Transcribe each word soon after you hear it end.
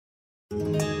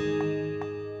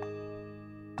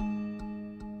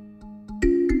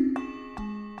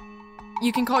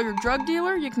You can call your drug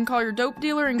dealer, you can call your dope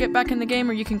dealer and get back in the game,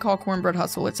 or you can call Cornbread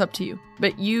Hustle. It's up to you.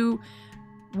 But you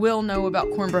will know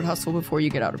about Cornbread Hustle before you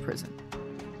get out of prison.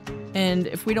 And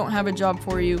if we don't have a job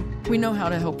for you, we know how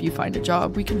to help you find a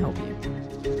job. We can help you.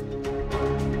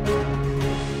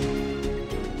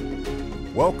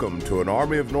 Welcome to an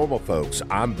army of normal folks.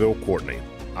 I'm Bill Courtney.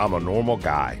 I'm a normal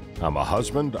guy. I'm a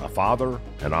husband, a father,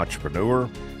 an entrepreneur,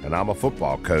 and I'm a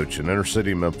football coach in inner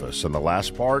city Memphis. And the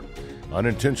last part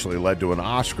unintentionally led to an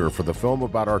Oscar for the film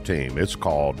about our team. It's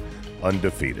called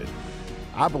Undefeated.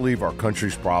 I believe our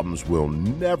country's problems will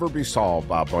never be solved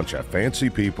by a bunch of fancy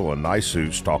people in nice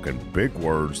suits talking big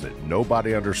words that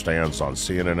nobody understands on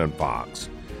CNN and Fox,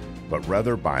 but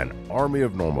rather by an army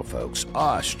of normal folks,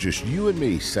 us, just you and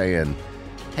me saying,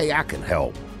 hey, I can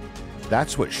help.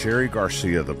 That's what Cheri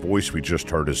Garcia, the voice we just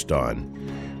heard, has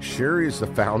done. Cheri is the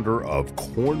founder of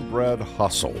Cornbread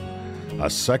Hustle, a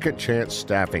second chance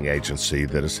staffing agency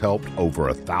that has helped over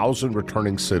 1,000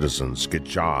 returning citizens get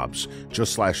jobs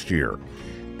just last year.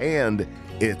 And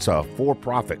it's a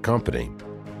for-profit company.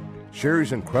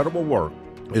 Cheri's incredible work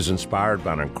is inspired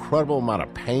by an incredible amount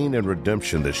of pain and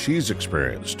redemption that she's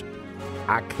experienced.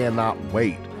 I cannot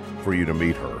wait for you to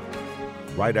meet her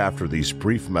right after these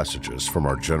brief messages from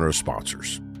our generous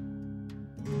sponsors.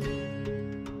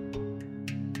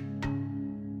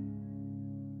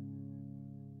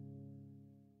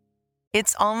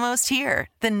 It's almost here.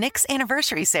 The Knix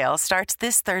Anniversary Sale starts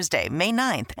this Thursday, May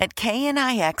 9th at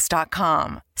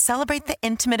knix.com. Celebrate the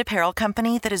intimate apparel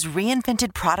company that has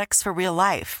reinvented products for real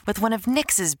life with one of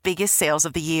Knix's biggest sales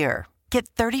of the year.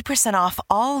 Get 30% off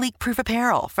all leak-proof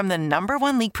apparel from the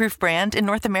 #1 leak-proof brand in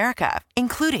North America,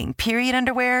 including period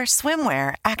underwear,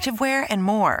 swimwear, activewear, and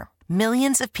more.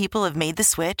 Millions of people have made the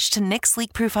switch to Knix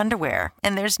leak-proof underwear,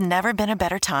 and there's never been a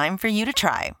better time for you to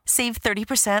try. Save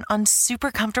 30% on super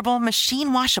comfortable,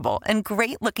 machine-washable, and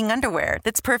great-looking underwear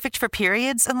that's perfect for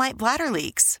periods and light bladder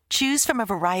leaks. Choose from a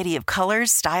variety of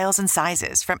colors, styles, and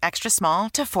sizes from extra small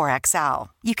to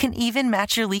 4XL. You can even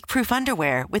match your leak-proof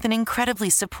underwear with an incredibly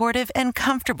supportive and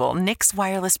comfortable Knix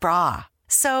wireless bra.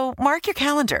 So mark your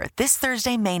calendar this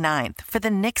Thursday, May 9th for the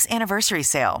Knix Anniversary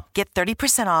Sale. Get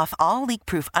 30% off all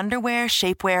leak-proof underwear,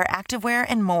 shapewear, activewear,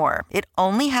 and more. It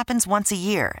only happens once a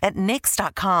year at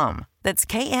knix.com. That's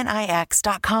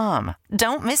knix.com.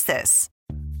 Don't miss this.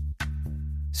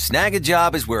 Snag a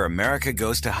Job is where America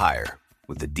goes to hire,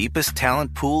 with the deepest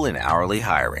talent pool in hourly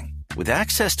hiring. With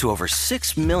access to over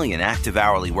 6 million active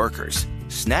hourly workers,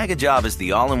 Snag a Job is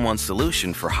the all-in-one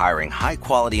solution for hiring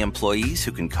high-quality employees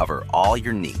who can cover all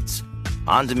your needs.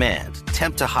 On demand,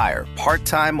 temp to hire,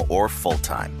 part-time or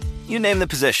full-time. You name the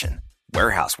position.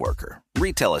 Warehouse worker,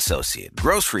 retail associate,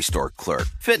 grocery store clerk,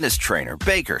 fitness trainer,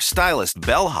 baker, stylist,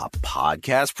 bellhop,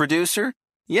 podcast producer.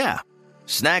 Yeah,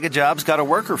 Snag a Job's got a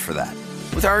worker for that.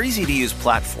 With our easy-to-use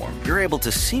platform, you're able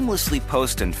to seamlessly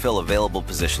post and fill available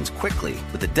positions quickly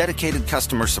with a dedicated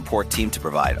customer support team to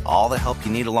provide all the help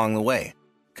you need along the way.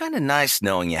 Kind of nice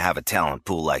knowing you have a talent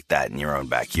pool like that in your own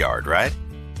backyard, right?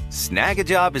 Snag a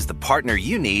Job is the partner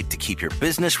you need to keep your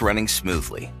business running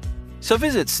smoothly. So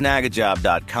visit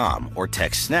snagajob.com or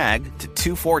text snag to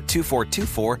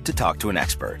 242424 to talk to an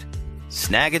expert.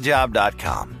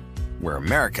 Snagajob.com, where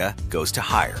America goes to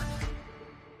hire.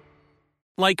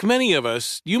 Like many of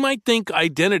us, you might think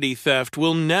identity theft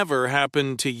will never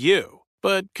happen to you.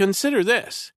 But consider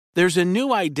this. There's a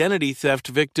new identity theft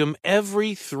victim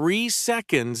every 3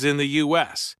 seconds in the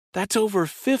U.S. That's over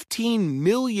 15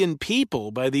 million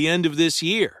people by the end of this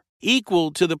year,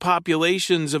 equal to the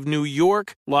populations of New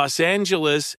York, Los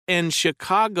Angeles, and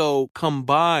Chicago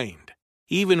combined.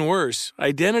 Even worse,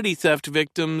 identity theft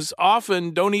victims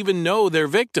often don't even know they're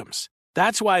victims.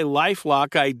 That's why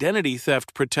LifeLock Identity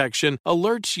Theft Protection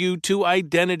alerts you to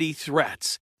identity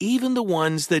threats, even the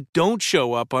ones that don't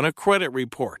show up on a credit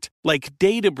report, like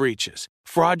data breaches,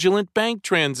 fraudulent bank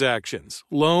transactions,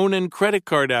 loan and credit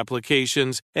card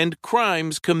applications, and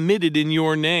crimes committed in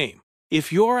your name.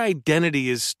 If your identity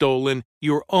is stolen,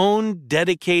 your own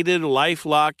dedicated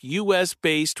LifeLock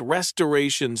U.S.-based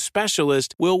restoration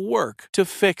specialist will work to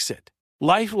fix it.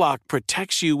 LifeLock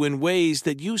protects you in ways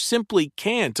that you simply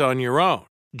can't on your own.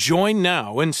 Join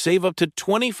now and save up to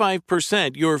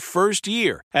 25% your first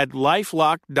year at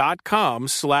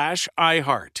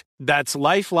LifeLock.com/iHeart. That's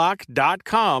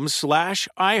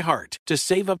LifeLock.com/iHeart to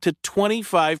save up to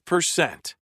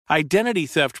 25%. Identity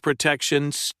theft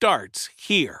protection starts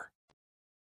here.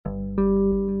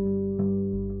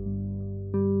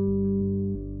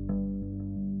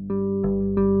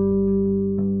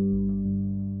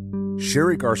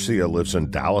 Cheri Garcia lives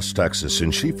in Dallas, Texas,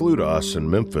 and she flew to us in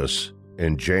Memphis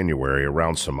in January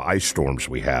around some ice storms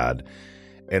we had.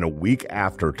 and a week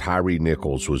after Tyree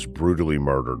Nichols was brutally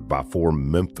murdered by 4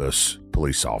 Memphis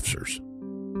police officers.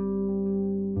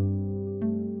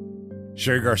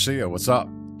 Cheri Garcia, what's up?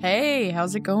 Hey,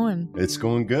 how's it going? It's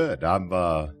going good. I'm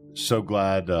so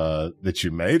glad that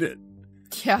you made it.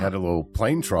 Yeah. Had a little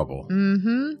plane trouble.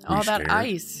 Mm-hmm. All that scared?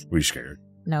 ice. Were you scared?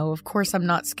 No, of course I'm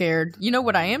not scared. You know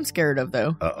what I am scared of,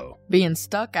 though? Uh-oh. Being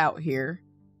stuck out here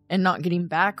and not getting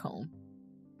back home.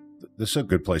 This is a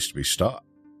good place to be stuck.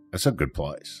 That's a good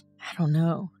place. I don't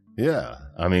know. Yeah.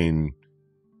 I mean,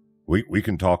 we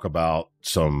can talk about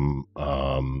some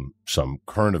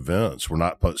current events. We're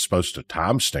not supposed to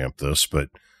timestamp this, but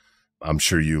I'm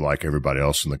sure you, like everybody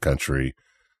else in the country,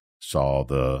 saw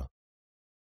the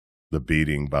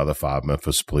beating by the 5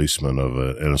 Memphis policemen of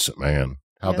an innocent man.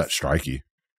 How'd that strike you?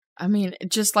 I mean,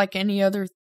 just like any other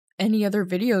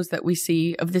videos that we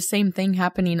see of the same thing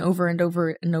happening over and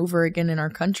over and over again in our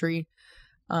country.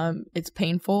 It's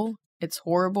painful. It's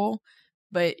horrible.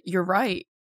 But you're right.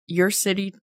 Your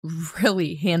city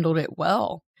really handled it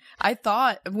well. I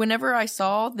thought whenever I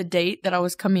saw the date that I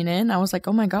was coming in, I was like,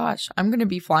 oh my gosh, I'm going to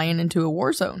be flying into a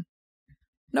war zone.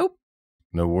 Nope.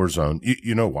 No war zone.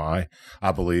 You know why?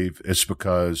 I believe it's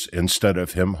because instead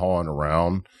of him hauling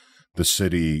around, the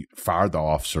city fired the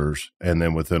officers and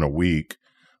then within a week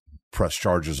pressed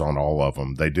charges on all of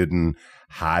them. They didn't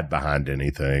hide behind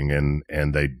anything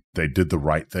and they did the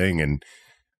right thing. And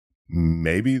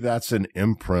maybe that's an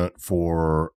imprint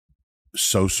for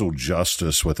social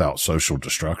justice without social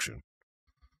destruction.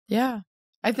 Yeah.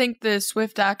 I think the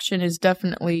swift action is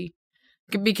definitely,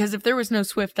 because if there was no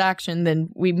swift action, then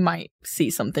we might see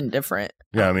something different.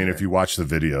 Yeah, I mean, if you watch the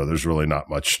video, there's really not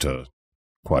much to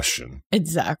question.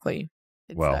 Exactly.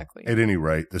 Well, at any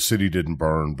rate, the city didn't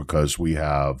burn because we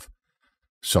have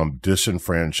some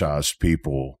disenfranchised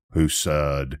people who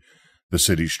said the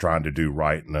city's trying to do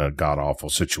right in a god-awful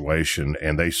situation,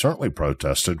 and they certainly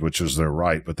protested, which is their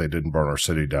right, but they didn't burn our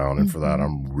city down, and for that,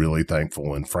 I'm really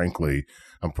thankful, and frankly,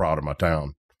 I'm proud of my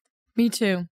town. Me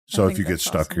too. So if you get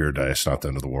stuck here today, it's not the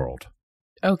end of the world.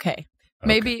 Okay.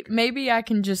 Maybe I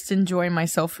can just enjoy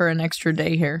myself for an extra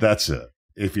day here. That's it.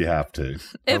 If you have to.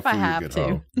 If I have to.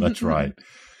 Home. That's right.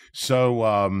 So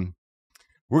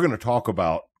we're going to talk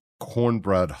about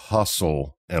Cornbread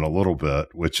Hustle in a little bit,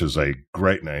 which is a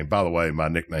great name. By the way, my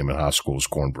nickname in high school is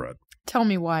Cornbread. Tell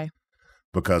me why.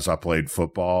 Because I played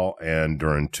football, and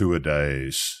during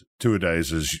two-a-days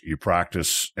is you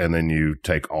practice, and then you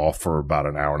take off for about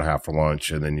an hour and a half for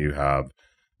lunch, and then you have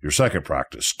your second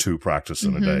practice, 2 practice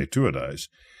in a day, two-a-days.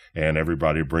 And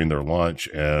everybody bring their lunch,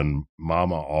 and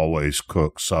Mama always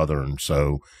cooked Southern,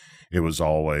 so it was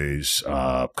always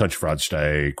country fried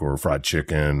steak or fried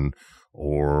chicken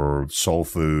or soul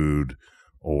food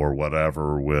or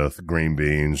whatever with green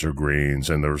beans or greens.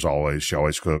 And she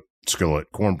always cooked skillet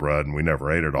cornbread, and we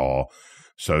never ate it all.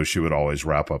 So she would always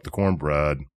wrap up the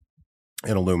cornbread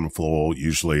in aluminum foil,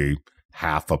 usually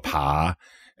half a pie.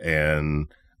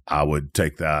 And I would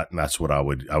take that, and that's what I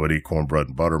would eat cornbread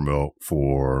and buttermilk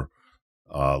for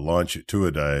lunch at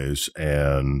two-a-days.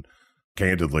 And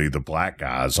candidly, the black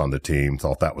guys on the team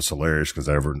thought that was hilarious because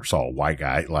they never saw a white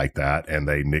guy eat like that, and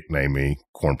they nicknamed me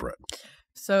Cornbread.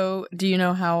 So do you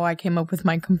know how I came up with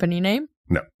my company name?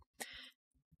 No.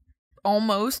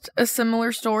 Almost a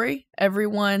similar story.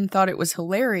 Everyone thought it was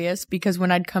hilarious because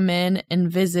when I'd come in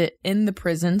and visit in the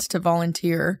prisons to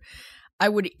volunteer, I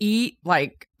would eat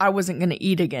like I wasn't going to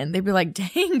eat again. They'd be like,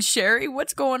 dang, Cheri,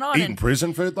 what's going on? Eating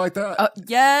prison food like that?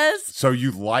 Yes. So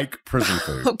you like prison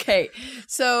food? Okay.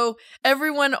 So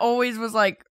everyone always was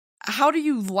like, how do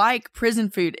you like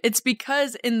prison food? It's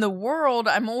because in the world,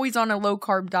 I'm always on a low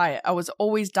carb diet. I was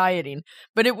always dieting,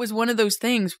 but it was one of those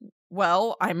things.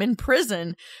 Well, I'm in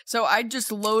prison. So I'd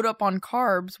just load up on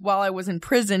carbs while I was in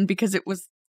prison because it was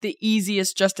the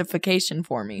easiest justification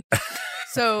for me.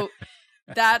 So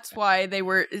that's why they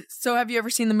were. So have you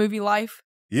ever seen the movie Life?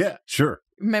 Yeah, sure.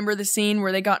 Remember the scene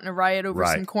where they got in a riot over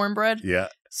some cornbread? Yeah.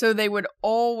 So they would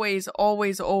always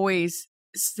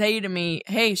say to me,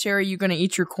 hey, Cheri, you going to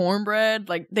eat your cornbread?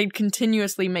 Like they'd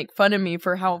continuously make fun of me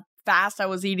for how fast I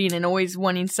was eating and always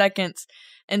wanting seconds.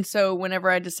 And so whenever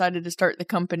I decided to start the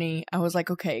company, I was like,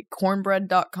 okay,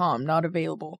 cornbread.com, not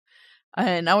available.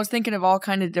 And I was thinking of all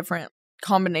kind of different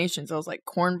combinations. I was like,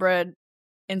 cornbread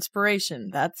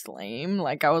inspiration, that's lame.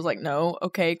 Like I was like, no,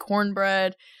 okay,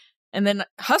 cornbread. And then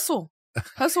hustle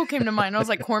came to mind. I was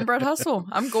like, Cornbread Hustle,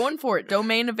 I'm going for it.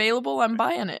 Domain available, I'm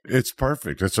buying it. It's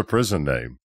perfect. It's a prison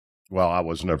name. Well, I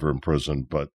was never in prison,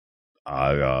 but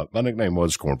my nickname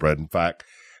was Cornbread. In fact,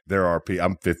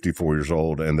 I'm 54 years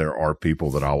old, and there are people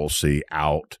that I will see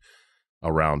out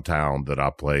around town that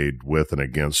I played with and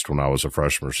against when I was a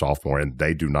freshman or sophomore, and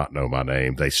they do not know my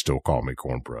name. They still call me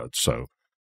Cornbread. So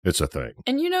it's a thing.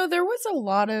 And, there was a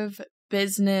lot of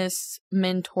business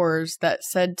mentors that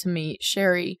said to me,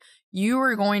 Cheri, you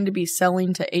are going to be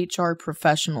selling to HR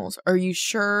professionals. Are you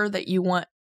sure that you want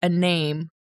a name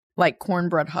like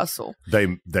Cornbread Hustle? They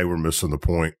were missing the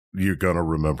point. You're going to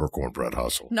remember Cornbread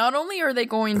Hustle. Not only are they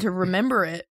going to remember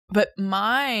it, but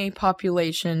my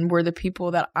population were the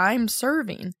people that I'm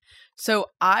serving. So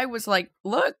I was like,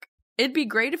 look, it'd be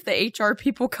great if the HR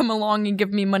people come along and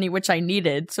give me money, which I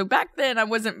needed. So back then I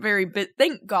wasn't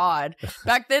thank God.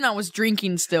 Back then I was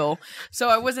drinking still. So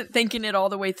I wasn't thinking it all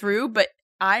the way through, but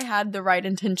I had the right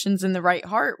intentions and the right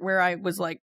heart where I was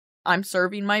like, I'm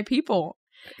serving my people.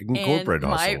 Cornbread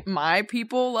Hustle. My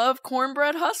people love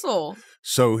Cornbread Hustle.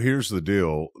 So here's the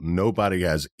deal. Nobody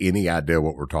has any idea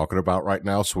what we're talking about right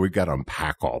now, so we've got to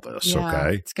unpack all this,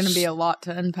 okay? It's going to be a lot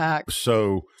to unpack.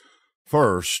 So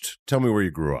first, tell me where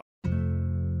you grew up.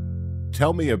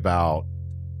 Tell me about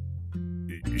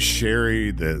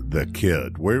Cheri, the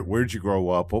kid. Where'd you grow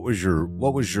up? What was your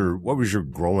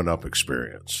growing up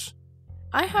experience?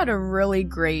 I had a really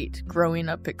great growing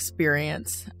up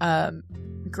experience.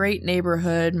 Great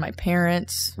neighborhood. My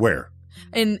parents. Where?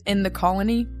 In the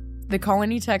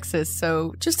Colony, Texas.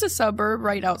 So just a suburb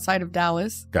right outside of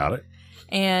Dallas. Got it.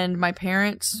 And my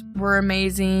parents were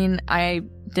amazing. I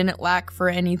didn't lack for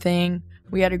anything.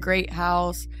 We had a great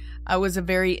house. I was a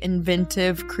very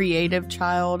inventive, creative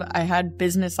child. I had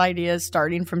business ideas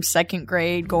starting from second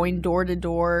grade, going door to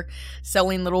door,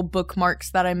 selling little bookmarks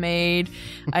that I made.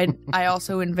 I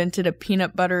also invented a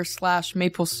peanut butter /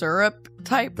 maple syrup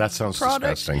type That sounds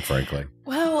product. disgusting, frankly.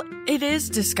 Well, it is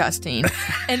disgusting.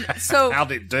 And so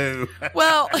How'd it do?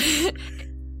 Well,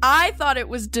 I thought it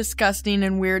was disgusting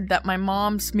and weird that my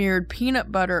mom smeared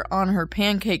peanut butter on her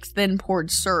pancakes, then poured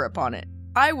syrup on it.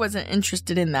 I wasn't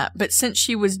interested in that, but since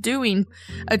she was doing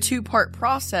a 2-part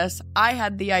process, I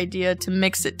had the idea to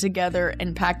mix it together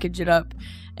and package it up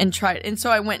and try it. And so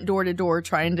I went door to door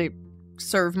trying to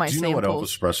serve my samples. Do you know what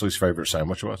Elvis Presley's favorite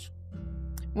sandwich was?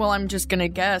 Well, I'm just going to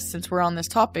guess, since we're on this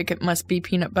topic, it must be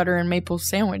peanut butter and maple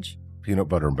sandwich. Peanut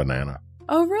butter and banana.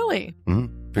 Oh, really?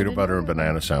 Mm-hmm. Peanut butter and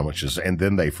banana sandwiches, and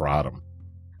then they fried them.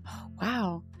 Oh,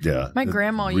 wow. Yeah. My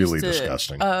grandma really used to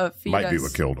disgusting. Feed Might us. be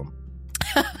what killed them.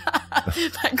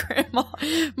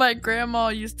 My grandma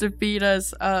used to feed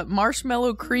us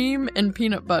marshmallow cream and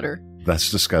peanut butter. That's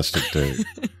disgusting too.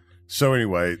 So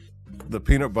anyway, the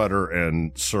peanut butter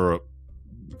and syrup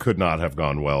could not have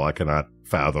gone well. I cannot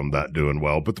fathom that doing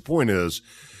well. But the point is,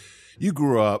 you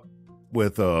grew up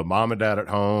with a mom and dad at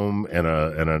home in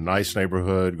a nice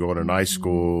neighborhood, going to nice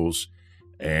schools,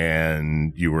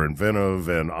 and you were inventive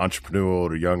and entrepreneurial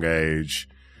at a young age.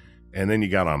 And then you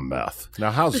got on meth.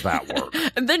 Now, how's that work?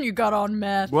 And then you got on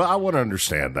meth. Well, I want to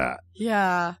understand that.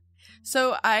 Yeah.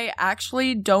 So I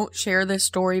actually don't share this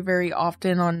story very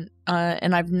often on,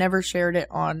 and I've never shared it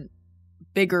on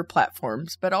bigger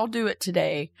platforms, but I'll do it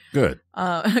today. Good.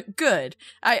 Good.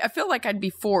 I feel like I'd be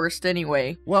forced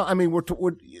anyway. Well, I mean,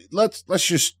 let's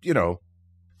just, we're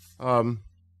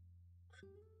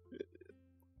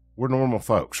normal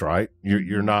folks, right?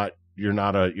 You're not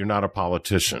a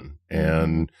politician,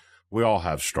 and we all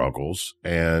have struggles.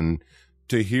 And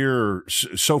to hear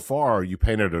so far, you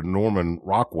painted a Norman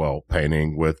Rockwell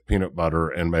painting with peanut butter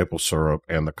and maple syrup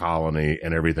and the Colony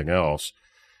and everything else.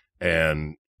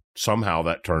 And somehow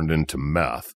that turned into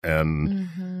meth, and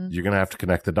you're going to have to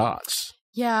connect the dots.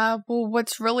 Yeah. Well,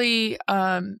 what's really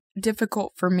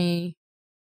difficult for me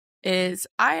is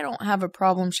I don't have a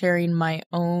problem sharing my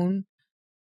own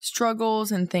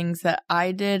struggles and things that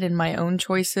I did and my own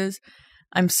choices.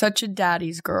 I'm such a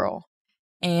daddy's girl,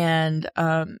 and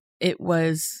it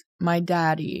was my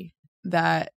daddy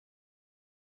that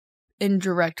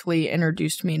indirectly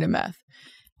introduced me to meth.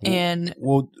 And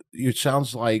it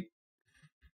sounds like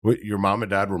your mom and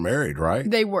dad were married, right?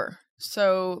 They were.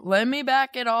 So let me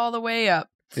back it all the way up.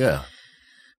 Yeah.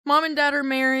 Mom and dad are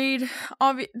married.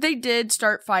 They did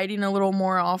start fighting a little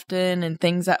more often, and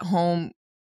things at home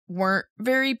weren't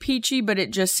very peachy, but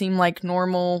it just seemed like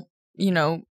normal,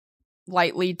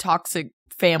 lightly toxic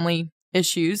family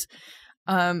issues.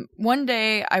 One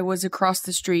day I was across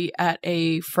the street at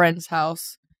a friend's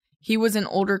house. He was an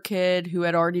older kid who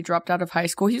had already dropped out of high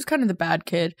school. He was kind of the bad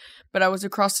kid, but I was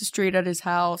across the street at his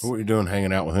house. What were you doing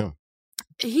hanging out with him?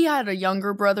 He had a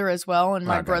younger brother as well, and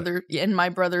my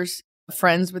brother's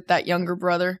friends with that younger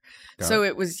brother.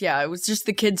 It was just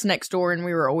the kids next door, and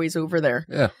we were always over there.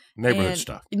 Yeah,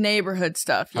 neighborhood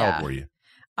stuff. Yeah. How old were you?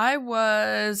 I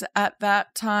was, at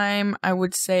that time, I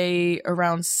would say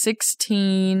around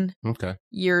 16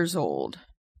 years old.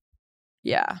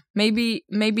 Yeah, maybe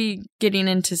getting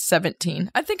into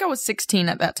 17. I think I was 16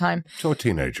 at that time. So a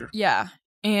teenager. Yeah,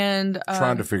 and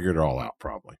trying to figure it all out,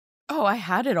 probably. Oh, I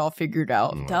had it all figured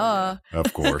out. Duh. Yeah.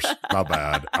 Of course. My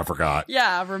bad. I forgot.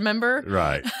 Yeah, remember?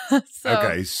 Right.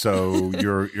 Okay, so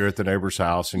you're at the neighbor's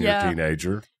house and you're a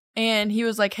teenager. And he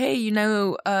was like, hey,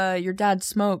 your dad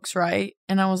smokes, right?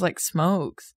 And I was like,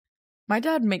 smokes? My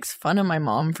dad makes fun of my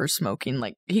mom for smoking.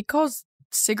 Like, he calls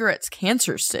cigarettes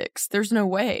cancer sticks. There's no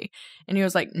way. And he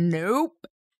was like, nope.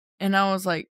 And I was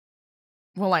like,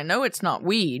 well, I know it's not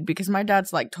weed because my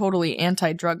dad's like totally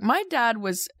anti-drug. My dad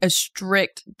was a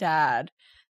strict dad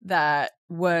that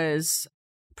was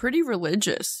pretty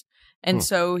religious. And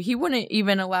so he wouldn't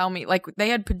even allow me, like they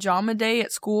had pajama day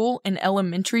at school in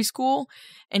elementary school,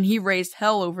 and he raised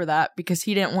hell over that because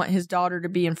he didn't want his daughter to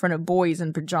be in front of boys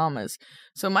in pajamas.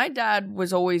 So my dad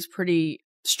was always pretty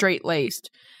straight-laced.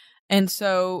 And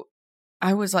so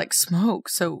I was like, smoke?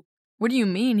 So what do you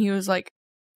mean? He was like,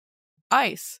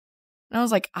 ice. And I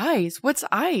was like, ice? What's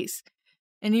ice?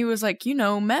 And he was like,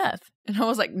 meth. And I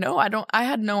was like, no, I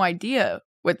had no idea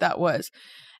what that was.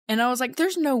 And I was like,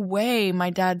 there's no way my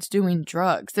dad's doing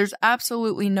drugs. There's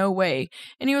absolutely no way.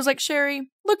 And he was like, Cheri,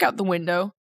 look out the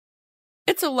window.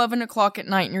 It's 11 o'clock at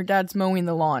night and your dad's mowing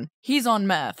the lawn. He's on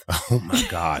meth. Oh my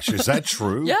gosh. Is that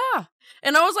true? Yeah.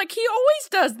 And I was like, he always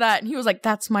does that. And he was like,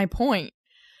 that's my point.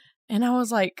 And I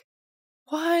was like,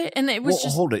 what? And it was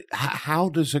hold it. How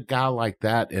does a guy like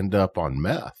that end up on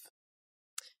meth?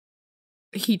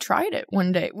 He tried it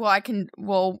one day.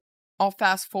 I'll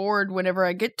fast forward whenever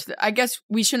I get to I guess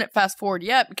we shouldn't fast forward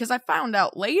yet because I found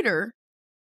out later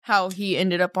how he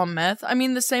ended up on meth. I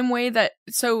mean, the same way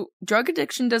so drug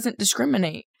addiction doesn't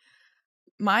discriminate.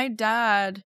 My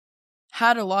dad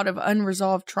had a lot of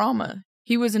unresolved trauma.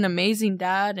 He was an amazing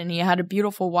dad and he had a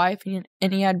beautiful wife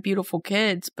and he had beautiful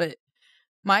kids, but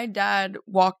my dad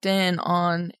walked in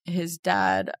on his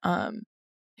dad.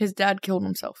 His dad killed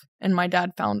himself and my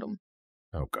dad found him.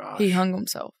 Oh gosh. He hung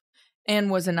himself.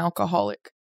 And was an alcoholic.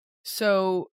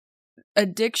 So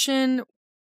addiction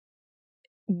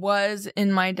was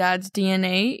in my dad's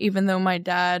DNA, even though my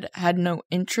dad had no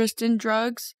interest in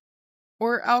drugs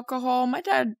or alcohol. My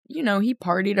dad, he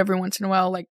partied every once in a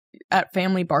while, like at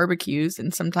family barbecues,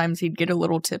 and sometimes he'd get a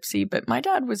little tipsy, but my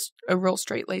dad was a real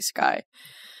straight-laced guy.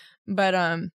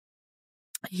 But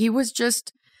he was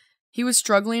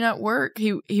struggling at work.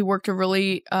 He worked a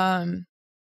really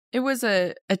it was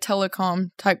a telecom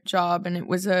type job, and it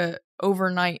was a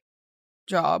overnight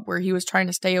job where he was trying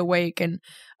to stay awake, and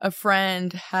a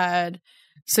friend had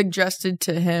suggested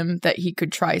to him that he could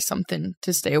try something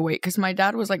to stay awake because my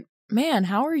dad was like, man,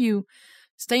 how are you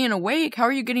staying awake? How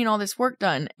are you getting all this work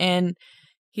done? And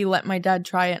he let my dad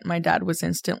try it, and my dad was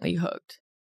instantly hooked.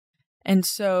 And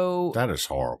so that is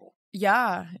horrible.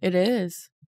 Yeah, it is.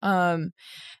 And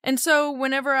so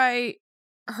whenever I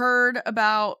heard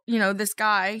about, this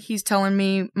guy, he's telling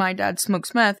me my dad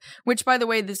smokes meth, which, by the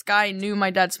way, this guy knew my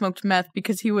dad smoked meth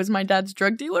because he was my dad's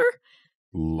drug dealer.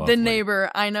 Lovely. The neighbor,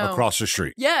 I know. Across the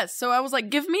street. Yes. So I was like,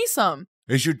 give me some.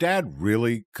 Is your dad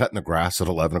really cutting the grass at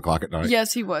 11 o'clock at night?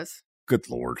 Yes, he was. Good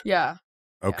Lord. Yeah.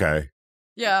 Okay.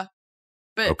 Yeah.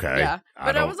 But, okay. Yeah.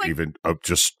 But I was like,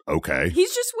 just okay.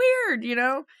 He's just weird,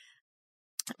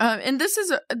 and this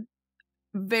is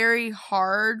very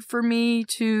hard for me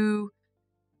to...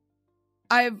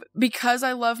 because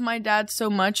I love my dad so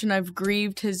much and I've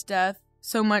grieved his death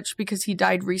so much because he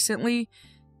died recently.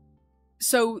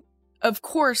 So, of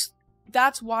course,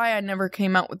 that's why I never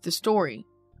came out with the story.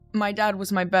 My dad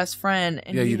was my best friend.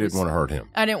 And you didn't want to hurt him.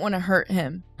 I didn't want to hurt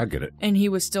him. I get it. And he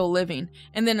was still living.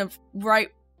 And then right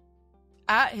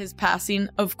at his passing,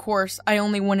 of course, I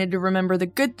only wanted to remember the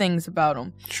good things about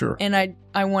him. Sure. And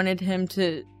I wanted him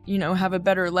to, have a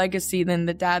better legacy than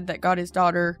the dad that got his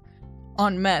daughter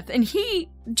on meth. And he,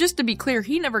 just to be clear,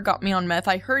 he never got me on meth.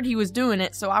 I heard he was doing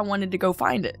it, so I wanted to go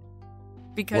find it.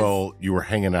 Because well, you were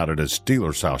hanging out at his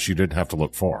dealer's house. You didn't have to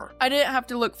look far. I didn't have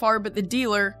to look far, but the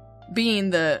dealer, being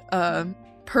the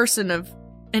person of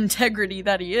integrity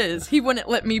that he is, he wouldn't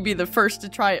let me be the first to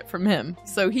try it from him.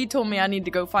 So he told me I need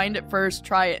to go find it first,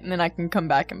 try it, and then I can come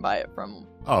back and buy it from him.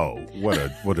 Oh, what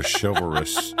a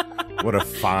chivalrous, what a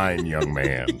fine young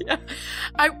man. Yeah.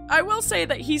 I will say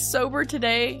that he's sober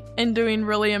today and doing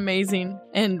really amazing,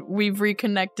 and we've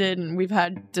reconnected and we've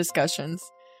had discussions.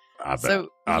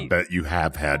 I bet you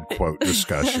have had, quote,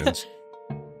 discussions.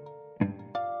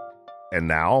 And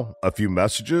now, a few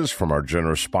messages from our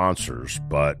generous sponsors.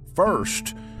 But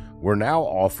first, we're now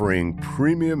offering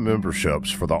premium memberships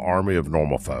for the Army of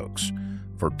Normal Folks.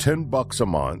 For $10 a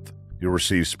month, you'll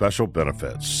receive special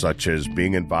benefits, such as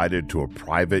being invited to a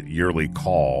private yearly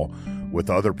call with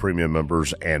other premium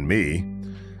members and me,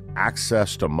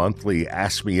 access to monthly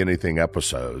Ask Me Anything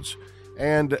episodes,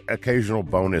 and occasional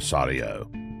bonus audio.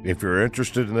 If you're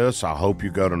interested in this, I hope you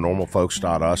go to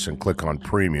normalfolks.us and click on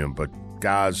premium. But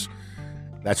guys,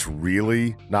 that's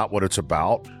really not what it's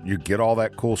about. You get all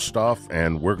that cool stuff,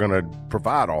 and we're going to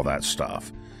provide all that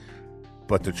stuff.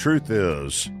 But the truth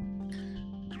is,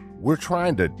 we're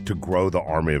trying to grow the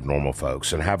army of normal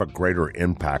folks and have a greater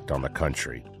impact on the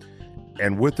country.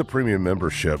 And with the premium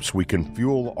memberships, we can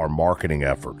fuel our marketing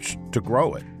efforts to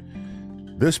grow it.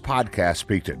 This podcast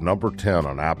peaked at number 10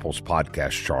 on Apple's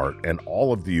podcast chart and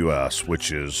all of the U.S.,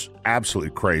 which is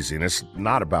absolutely crazy. And it's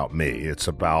not about me. It's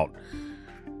about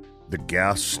the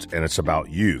guest, and it's about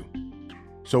you.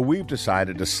 So we've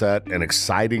decided to set an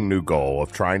exciting new goal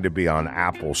of trying to be on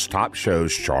Apple's top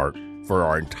shows chart for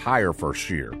our entire first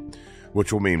year,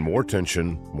 which will mean more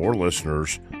attention, more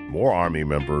listeners, more Army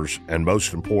members, and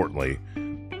most importantly,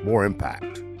 more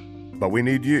impact. But we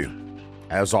need you,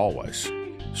 as always.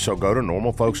 So go to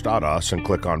normalfolks.us and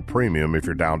click on premium if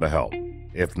you're down to help.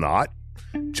 If not,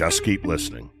 just keep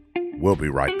listening. We'll be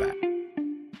right back.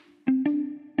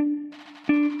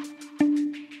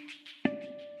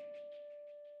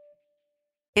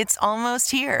 It's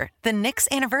almost here. The Knix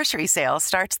anniversary sale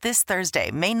starts this Thursday,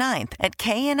 May 9th at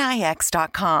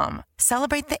knix.com.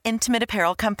 Celebrate the intimate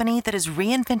apparel company that has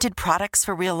reinvented products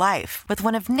for real life with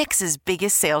one of Knix's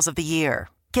biggest sales of the year.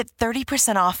 Get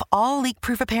 30% off all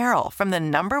leak-proof apparel from the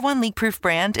 #1 leak-proof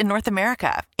brand in North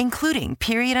America, including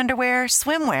period underwear,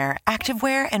 swimwear,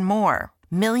 activewear, and more.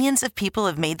 Millions of people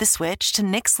have made the switch to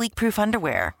Knix leak-proof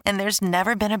underwear, and there's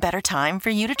never been a better time for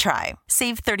you to try.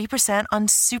 Save 30% on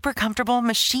super comfortable,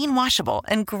 machine-washable,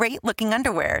 and great-looking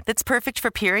underwear that's perfect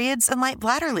for periods and light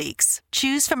bladder leaks.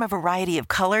 Choose from a variety of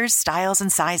colors, styles,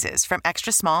 and sizes from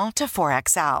extra small to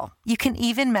 4XL. You can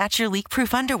even match your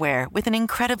leak-proof underwear with an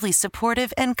incredibly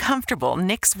supportive and comfortable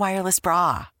Knix wireless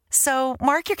bra. So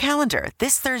mark your calendar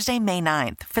this Thursday, May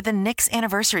 9th for the Knix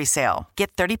anniversary sale.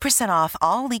 Get 30% off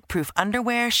all leak-proof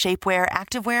underwear, shapewear,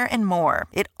 activewear, and more.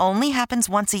 It only happens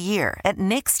once a year at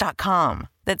knix.com.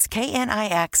 That's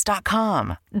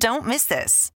knix.com. Don't miss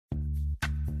this.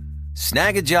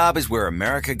 Snag a Job is where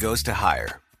America goes to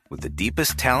hire, with the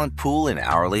deepest talent pool in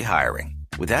hourly hiring.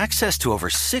 With access to over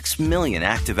 6 million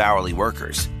active hourly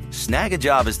workers, Snag a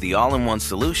Job is the all-in-one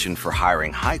solution for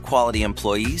hiring high-quality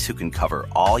employees who can cover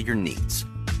all your needs.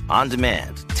 On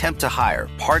demand, temp to hire,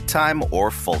 part-time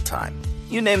or full-time.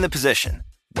 You name the position.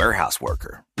 Warehouse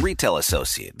worker, retail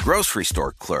associate, grocery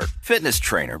store clerk, fitness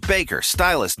trainer, baker,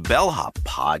 stylist, bellhop,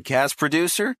 podcast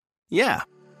producer. Yeah,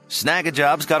 Snag a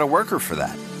Job's got a worker for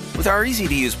that. With our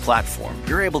easy-to-use platform,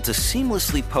 you're able to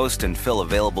seamlessly post and fill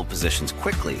available positions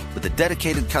quickly with a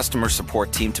dedicated customer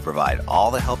support team to provide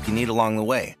all the help you need along the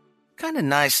way. Kind of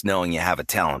nice knowing you have a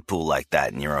talent pool like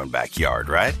that in your own backyard,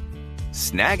 right?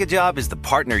 Snag a Job is the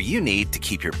partner you need to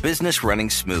keep your business running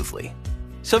smoothly.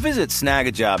 So visit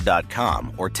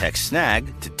snagajob.com or text snag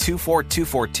to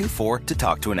 242424 to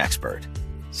talk to an expert.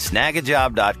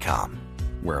 Snagajob.com,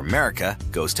 where America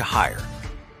goes to hire.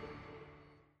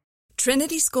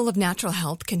 Trinity School of Natural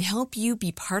Health can help you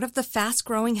be part of the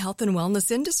fast-growing health and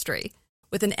wellness industry.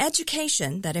 With an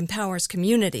education that empowers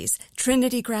communities,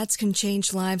 Trinity grads can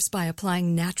change lives by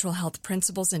applying natural health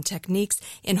principles and techniques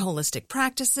in holistic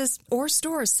practices or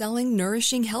stores selling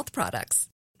nourishing health products.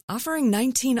 Offering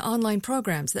 19 online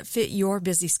programs that fit your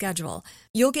busy schedule,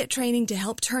 you'll get training to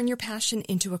help turn your passion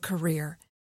into a career.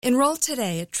 Enroll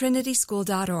today at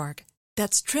trinityschool.org.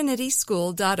 That's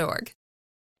trinityschool.org.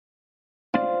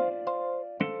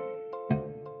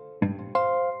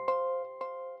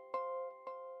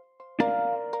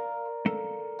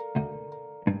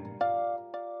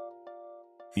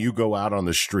 You go out on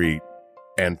the street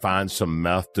and find some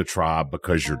meth to try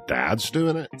because your dad's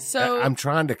doing it. So I'm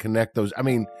trying to connect those. I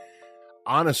mean,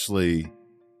 honestly,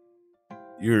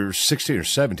 you're 16 or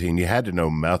 17. You had to know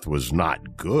meth was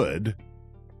not good.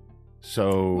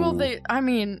 So, well,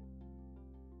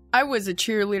 I was a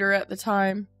cheerleader at the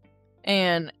time,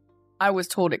 and I was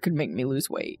told it could make me lose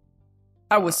weight.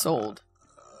 I was sold.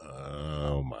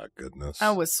 Oh my goodness!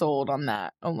 I was sold on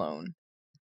that alone.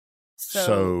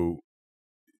 So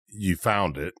you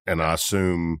found it, and I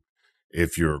assume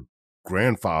if your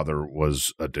grandfather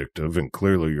was addictive, and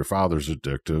clearly your father's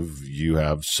addictive, you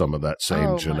have some of that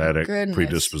same genetic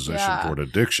predisposition toward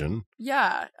addiction.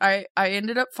 Yeah, I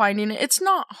ended up finding it. It's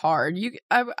not hard.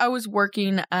 I was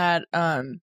working at a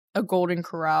Golden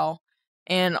Corral,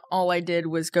 and all I did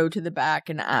was go to the back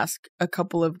and ask a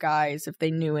couple of guys if they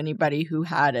knew anybody who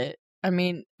had it. I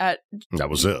mean, that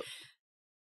was it.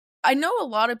 I know a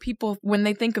lot of people, when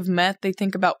they think of meth, they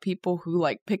think about people who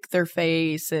like pick their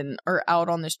face and are out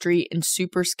on the street and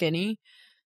super skinny.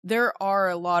 there are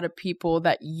a lot of people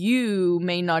that you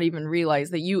may not even realize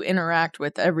that you interact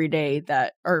with every day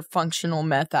that are functional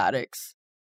meth addicts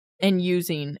and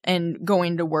using and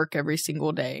going to work every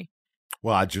single day.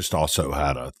 Well, I just also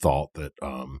had a thought that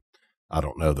I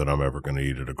don't know that I'm ever going to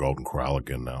eat at a Golden Corral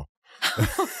again now.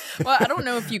 Well, I don't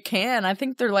know if you can. I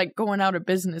think they're like going out of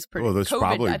business. Well, that's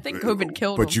I think COVID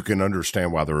killed them. But you can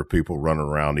understand why there are people running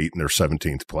around eating their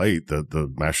 17th plate.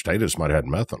 The mashed potatoes might have had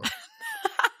meth in them.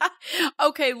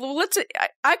 Okay, well,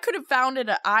 I could have found it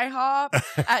at IHOP,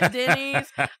 at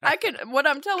Denny's. What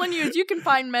I'm telling you is you can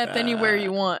find meth anywhere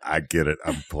you want. I get it.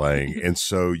 I'm playing. And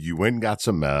so you went and got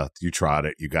some meth. You tried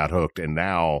it. You got hooked. And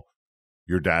now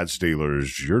your dad's dealer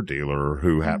is your dealer,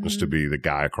 who happens to be the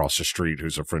guy across the street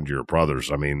who's a friend of your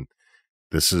brother's. I mean,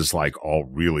 this is like all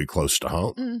really close to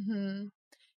home. Mm-hmm.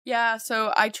 Yeah,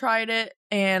 so I tried it,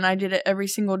 and I did it every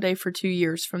single day for 2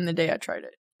 years from the day I tried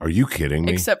it. Are you kidding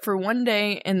me? Except for one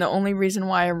day, and the only reason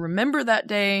why I remember that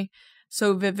day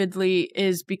so vividly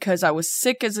is because I was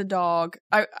sick as a dog.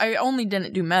 I only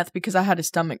didn't do meth because I had a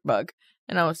stomach bug,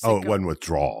 and I was sick. Oh, it wasn't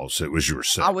withdrawals. It was you were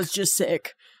sick. I was just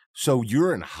sick. So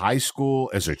you're in high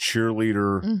school as a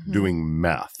cheerleader doing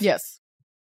meth? Yes.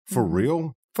 For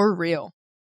real? For real.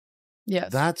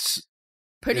 Yes. That's...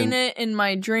 Putting it in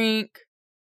my drink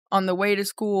on the way to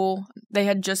school. They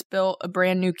had just built a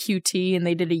brand new QT, and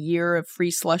they did a year of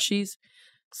free slushies.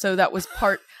 So that was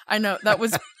part... I know, that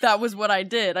was what I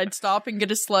did. I'd stop and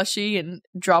get a slushie and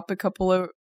drop a couple of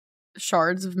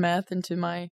shards of meth into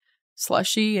my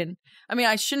slushie. And I mean,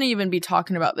 I shouldn't even be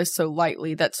talking about this so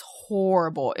lightly. That's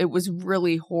horrible. It was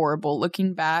really horrible.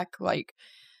 Looking back, like,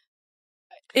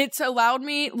 it's allowed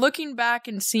me, looking back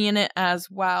and seeing it as,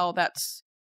 wow,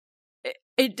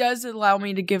 it does allow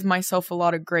me to give myself a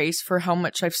lot of grace for how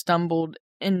much I've stumbled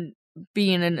in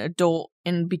being an adult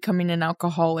and becoming an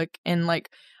alcoholic, and like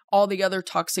all the other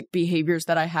toxic behaviors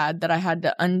that I had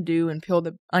to undo and peel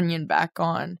the onion back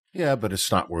on. Yeah, but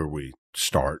it's not where we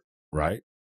start, right?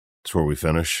 It's where we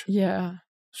finish. Yeah.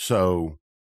 So,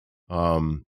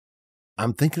 I'm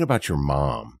thinking about your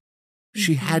mom.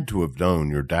 She had to have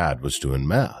known your dad was doing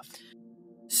meth.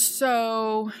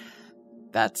 So,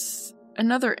 that's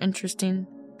another interesting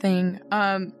thing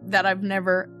that I've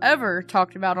never, ever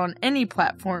talked about on any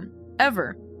platform,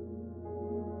 ever.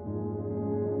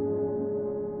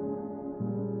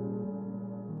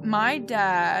 My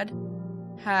dad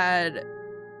had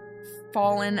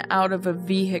fallen out of a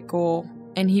vehicle,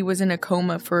 and he was in a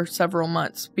coma for several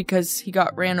months because he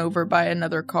got ran over by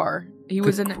another car. He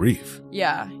was in grief.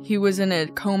 Yeah, he was in a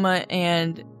coma,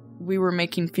 and we were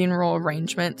making funeral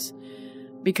arrangements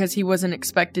because he wasn't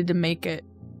expected to make it.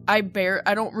 I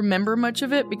don't remember much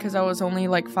of it because I was only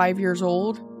like 5 years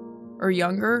old or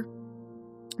younger.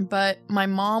 But my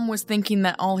mom was thinking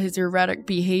that all his erratic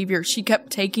behavior, she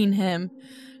kept taking him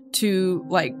to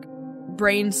like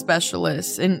brain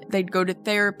specialists, and they'd go to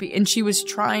therapy, and she was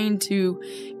trying to...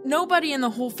 Nobody in the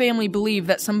whole family believed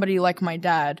that somebody like my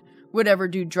dad would ever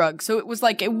do drugs. So it was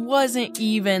like, it wasn't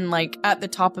even like at the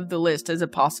top of the list as a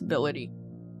possibility.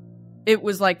 It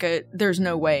was like there's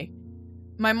no way.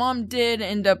 My mom did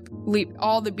end up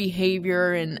all the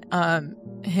behavior and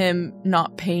him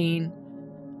not paying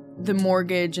the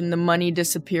mortgage and the money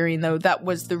disappearing, though. That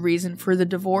was the reason for the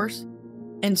divorce.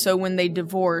 And so when they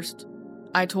divorced,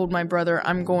 I told my brother,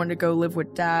 I'm going to go live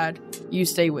with dad. You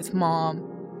stay with mom.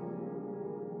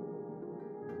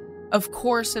 Of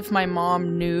course, if my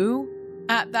mom knew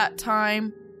at that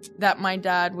time that my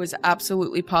dad was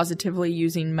absolutely positively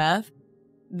using meth,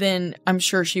 then I'm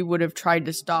sure she would have tried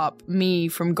to stop me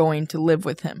from going to live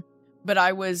with him. But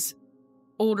I was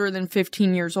older than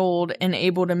 15 years old and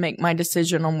able to make my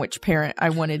decision on which parent I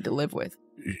wanted to live with.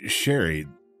 Cheri,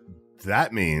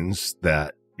 that means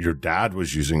that your dad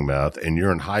was using meth and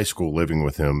you're in high school living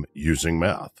with him using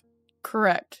meth.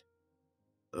 Correct.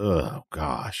 Oh,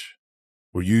 gosh.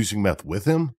 Were you using meth with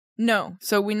him? No.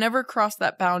 So we never crossed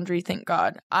that boundary, thank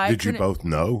God. Did you both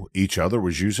know each other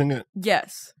was using it?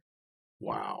 Yes.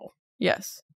 Wow.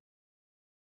 Yes.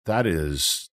 That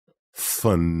is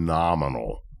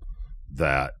phenomenal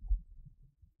that,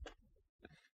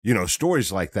 you know,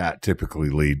 stories like that typically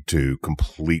lead to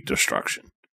complete destruction.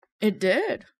 It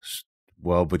did.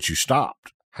 Well, but you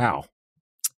stopped. How?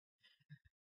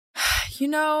 You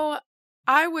know,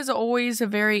 I was always a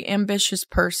very ambitious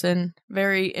person,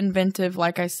 very inventive,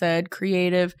 like I said,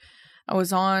 creative. I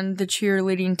was on the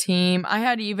cheerleading team. I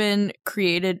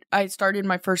started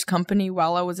my first company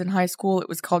while I was in high school. It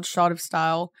was called Shot of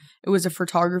Style. It was a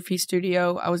photography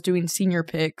studio. I was doing senior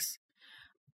pics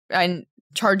and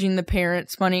charging the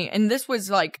parents money. And this was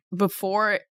like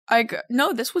before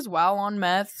this was while on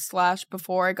meth /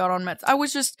 before I got on meth. I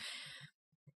was just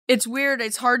It's weird.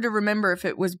 It's hard to remember if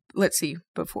it was, let's see,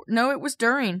 before. No, it was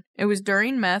during. It was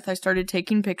during meth. I started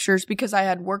taking pictures because I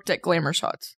had worked at Glamour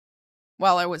Shots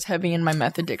while I was heavy in my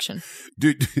meth addiction.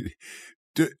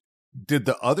 Did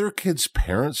the other kids'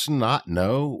 parents not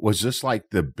know? Was this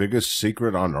like the biggest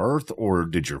secret on earth, or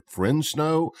did your friends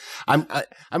know?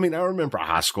 I mean, I remember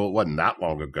high school. It wasn't that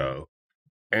long ago.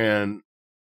 And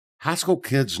high school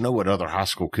kids know what other high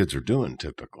school kids are doing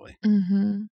typically.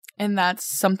 Mm-hmm. And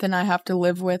that's something I have to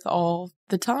live with all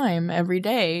the time, every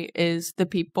day, is the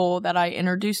people that I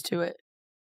introduced to it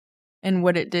and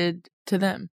what it did to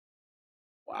them.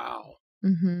 Wow.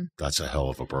 Mm-hmm. That's a hell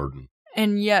of a burden.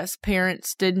 And yes,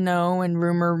 parents did know, and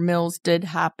rumor mills did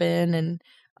happen. And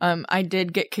I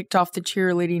did get kicked off the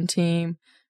cheerleading team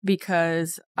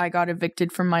because I got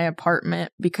evicted from my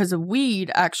apartment because of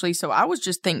weed, actually. So I was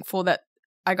just thankful that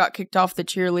I got kicked off the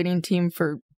cheerleading team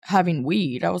for having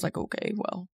weed. I was like, okay,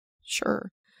 well,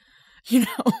 sure. You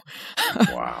know?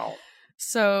 Wow.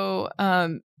 So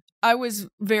I was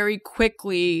very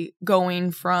quickly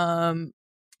going from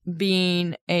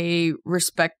being a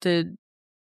respected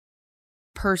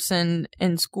person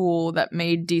in school that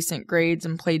made decent grades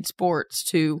and played sports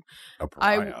to a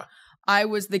pariah. I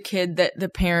was the kid that the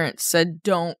parents said,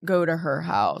 don't go to her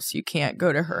house. You can't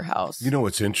go to her house. You know,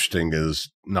 what's interesting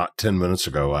is not 10 minutes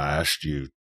ago, I asked you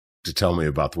to tell me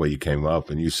about the way you came up,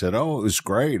 and you said, oh, it was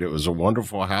great. It was a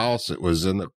wonderful house. It was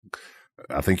in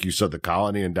I think you said the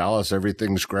Colony in Dallas.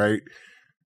 Everything's great.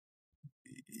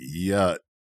 Yet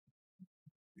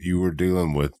you were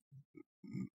dealing with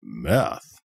meth.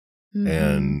 Mm-hmm.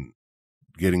 And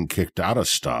getting kicked out of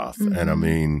stuff. Mm-hmm. And I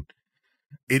mean,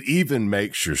 it even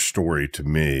makes your story to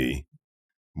me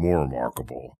more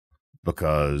remarkable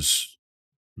because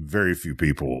very few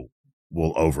people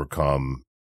will overcome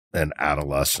an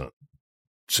adolescent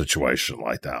situation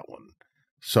like that one.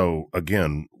 So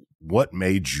again, what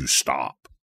made you stop?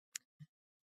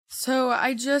 So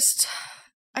I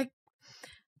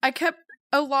kept,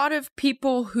 a lot of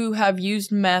people who have used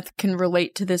meth can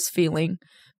relate to this feeling.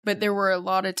 But there were a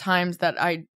lot of times that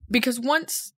because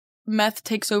once meth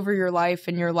takes over your life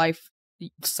and your life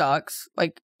sucks,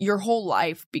 like your whole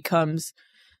life becomes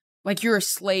like you're a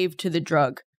slave to the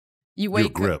drug. You're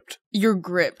gripped. You're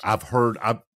gripped. I've heard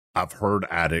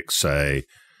addicts say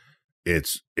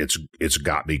it's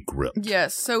got me gripped.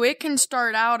 Yes. So it can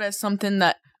start out as something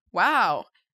that, wow,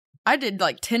 I did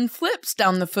like 10 flips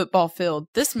down the football field.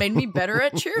 This made me better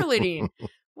at cheerleading.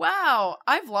 Wow,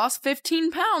 I've lost 15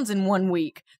 pounds in 1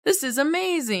 week. This is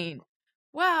amazing.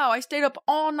 Wow, I stayed up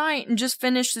all night and just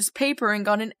finished this paper and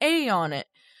got an A on it.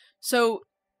 So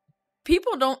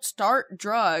people don't start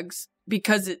drugs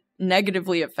because it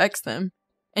negatively affects them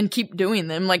and keep doing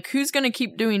them. Like, who's going to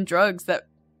keep doing drugs that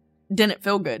didn't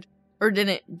feel good or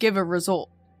didn't give a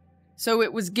result? So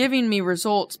it was giving me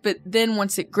results, but then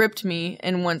once it gripped me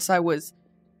and once I was,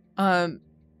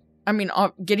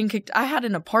 getting kicked. I had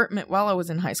an apartment while I was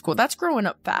in high school. That's growing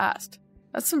up fast.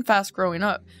 That's some fast growing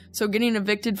up. So getting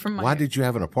evicted from Why did you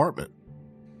have an apartment?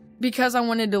 Because I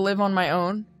wanted to live on my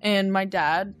own, and my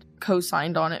dad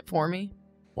co-signed on it for me.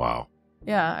 Wow.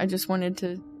 Yeah, I just wanted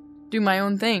to do my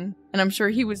own thing, and I'm sure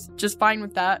he was just fine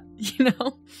with that, you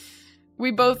know?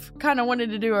 We both kind of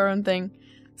wanted to do our own thing.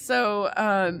 So,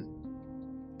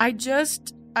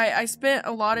 I spent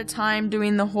a lot of time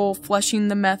doing the whole flushing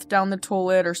the meth down the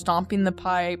toilet or stomping the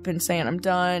pipe and saying I'm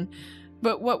done.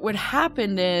 But what would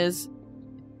happen is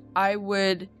I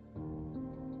would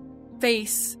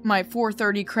face my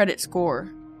 430 credit score.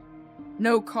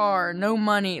 No car, no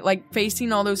money, like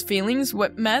facing all those feelings.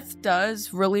 What meth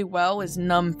does really well is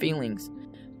numb feelings.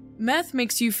 Meth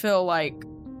makes you feel like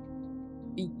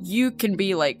you can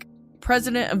be like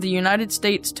president of the United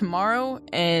States tomorrow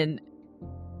and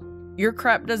your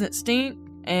crap doesn't stink,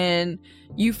 and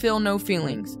you feel no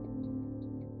feelings.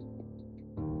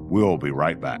 We'll be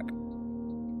right back.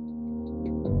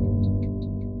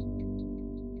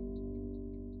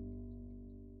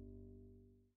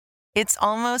 It's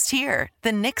almost here.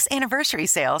 The Knix anniversary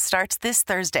sale starts this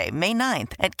Thursday, May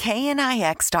 9th at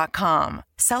knix.com.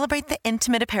 Celebrate the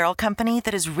intimate apparel company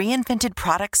that has reinvented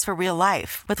products for real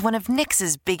life with one of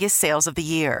Knix's biggest sales of the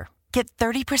year. Get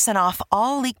 30% off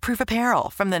all leak-proof apparel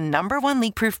from the #1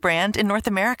 leak-proof brand in North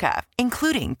America,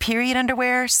 including period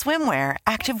underwear, swimwear,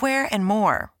 activewear, and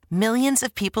more. Millions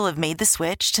of people have made the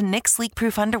switch to Knix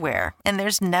leak-proof underwear, and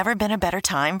there's never been a better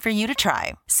time for you to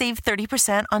try. Save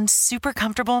 30% on super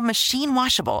comfortable,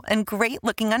 machine-washable, and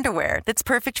great-looking underwear that's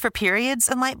perfect for periods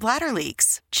and light bladder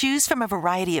leaks. Choose from a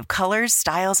variety of colors,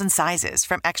 styles, and sizes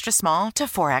from extra small to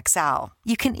 4XL.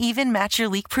 You can even match your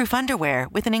leak-proof underwear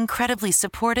with an incredibly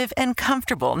supportive and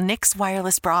comfortable Knix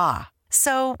wireless bra.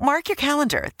 So mark your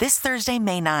calendar this Thursday,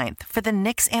 May 9th for the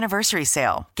Knix Anniversary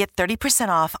Sale. Get 30%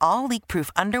 off all leak-proof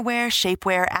underwear,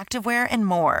 shapewear, activewear, and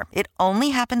more. It only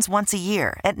happens once a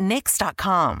year at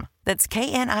Knix.com. That's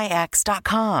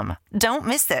KNIX.com. Don't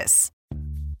miss this.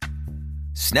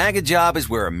 Snag a Job is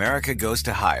where America goes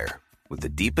to hire, with the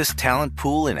deepest talent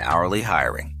pool in hourly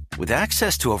hiring. With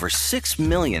access to over 6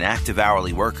 million active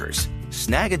hourly workers,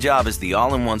 Snag a Job is the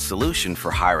all-in-one solution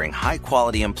for hiring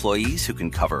high-quality employees who can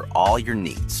cover all your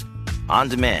needs. On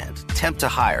demand, temp to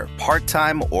hire,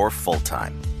 part-time or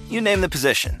full-time. You name the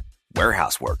position.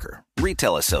 Warehouse worker,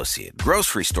 retail associate,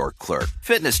 grocery store clerk,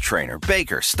 fitness trainer,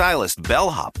 baker, stylist,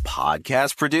 bellhop,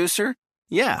 podcast producer.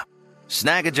 Yeah,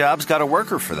 Snag a Job's got a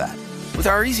worker for that. With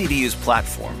our easy-to-use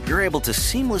platform, you're able to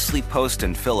seamlessly post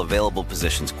and fill available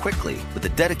positions quickly with a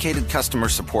dedicated customer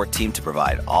support team to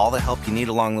provide all the help you need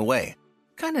along the way.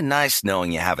 Kind of nice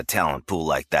knowing you have a talent pool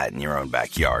like that in your own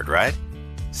backyard, right?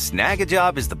 Snag a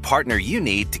Job is the partner you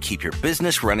need to keep your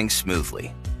business running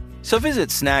smoothly. So visit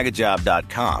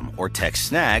snagajob.com or text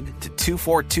snag to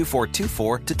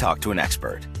 242424 to talk to an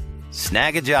expert.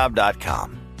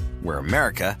 Snagajob.com, where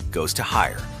America goes to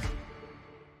hire.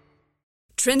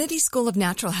 Trinity School of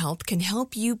Natural Health can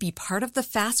help you be part of the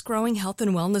fast-growing health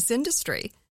and wellness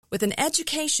industry. With an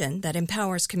education that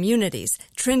empowers communities,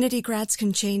 Trinity grads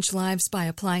can change lives by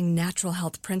applying natural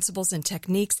health principles and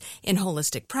techniques in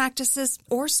holistic practices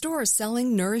or stores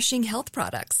selling nourishing health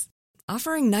products.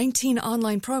 Offering 19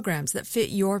 online programs that fit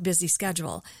your busy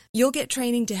schedule, you'll get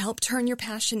training to help turn your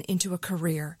passion into a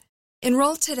career.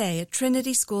 Enroll today at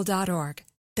trinityschool.org.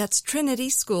 That's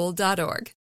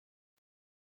trinityschool.org.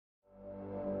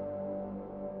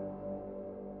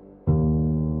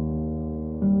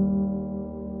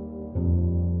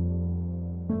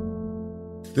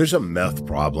 There's a meth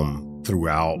problem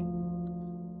throughout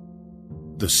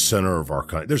the center of our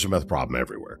country. There's a meth problem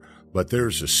everywhere, but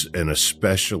there's an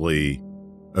especially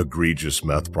egregious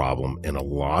meth problem in a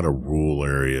lot of rural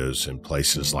areas in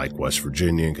places like West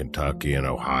Virginia and Kentucky and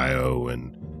Ohio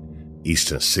and East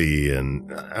Tennessee. And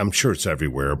I'm sure it's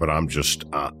everywhere, but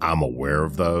I'm aware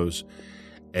of those.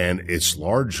 And it's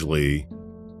largely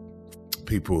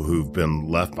people who've been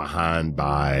left behind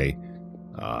by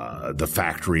the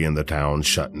factory in the town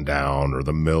shutting down or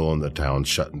the mill in the town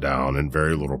shutting down and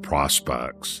very little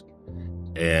prospects.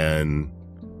 And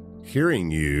hearing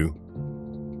you,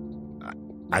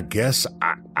 I guess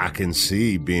I can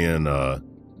see being a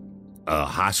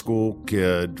high school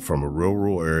kid from a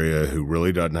rural area who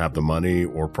really doesn't have the money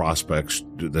or prospects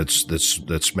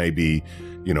that's maybe,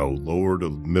 lower to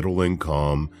middle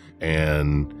income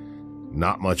and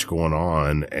not much going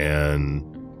on, and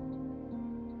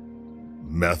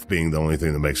meth being the only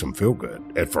thing that makes them feel good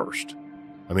at first.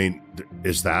 I mean,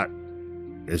 do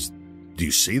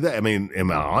you see that? I mean,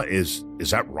 is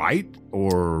that right?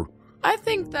 Or I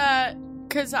think that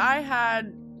because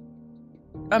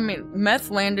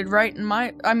meth landed right in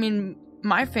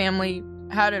my family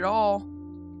had it all.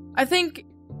 I think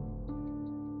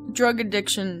drug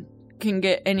addiction can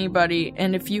get anybody,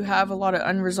 and if you have a lot of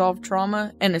unresolved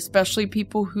trauma, and especially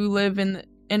people who live in the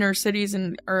inner cities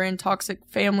and are in toxic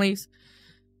families,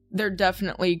 they're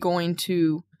definitely going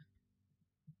to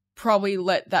probably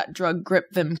let that drug grip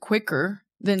them quicker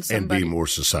than somebody. And be more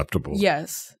susceptible.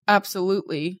 Yes,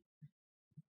 absolutely.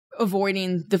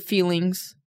 Avoiding the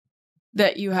feelings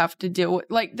that you have to deal with.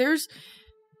 Like there's,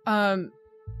 that's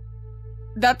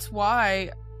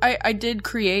why I did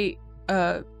create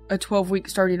a 12-week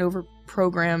starting over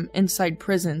program inside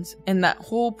prisons. And that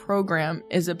whole program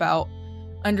is about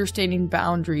understanding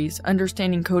boundaries,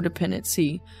 understanding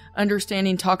codependency,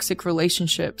 understanding toxic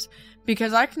relationships.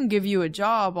 Because I can give you a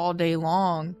job all day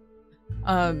long.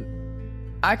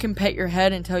 I can pet your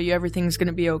head and tell you everything's going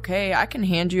to be okay. I can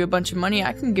hand you a bunch of money.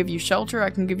 I can give you shelter. I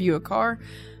can give you a car.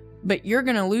 But you're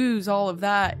going to lose all of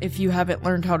that if you haven't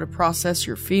learned how to process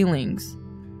your feelings.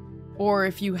 Or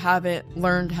if you haven't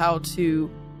learned how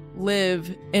to live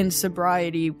in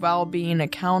sobriety while being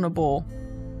accountable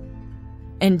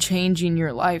and changing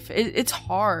your life. It's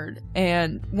hard.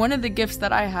 And one of the gifts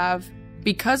that I have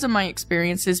because of my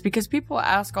experiences, because people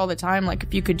ask all the time, like,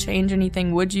 if you could change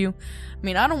anything, would you? I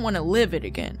mean, I don't want to live it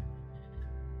again.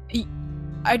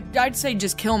 I'd say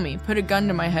just kill me. Put a gun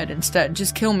to my head instead.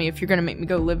 Just kill me if you're going to make me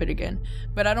go live it again.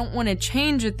 But I don't want to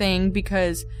change a thing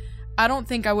because I don't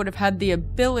think I would have had the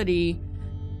ability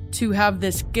to have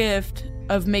this gift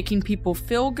of making people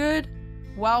feel good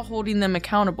while holding them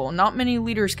accountable. Not many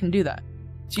leaders can do that.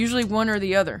 It's usually one or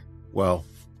the other. Well.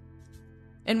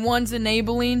 And one's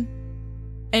enabling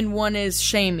and one is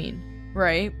shaming,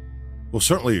 right? Well,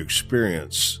 certainly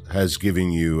experience has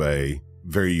given you a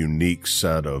very unique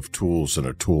set of tools in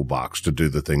a toolbox to do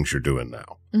the things you're doing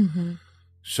now. Mm-hmm.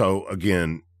 So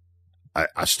again,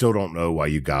 I still don't know why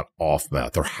you got off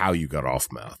meth or how you got off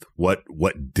meth. What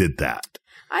did that?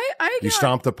 You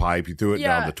stomped the pipe, you threw it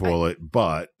down the toilet,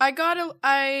 but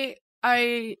I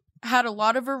had a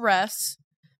lot of arrests.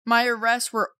 My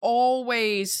arrests were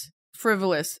always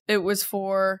frivolous. It was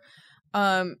for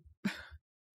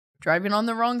driving on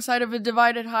the wrong side of a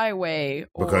divided highway.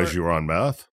 Because you were on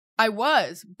meth? I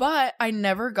was, but I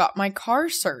never got my car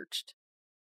searched.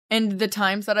 And the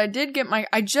times that I did get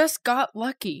I just got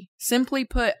lucky. Simply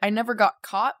put, I never got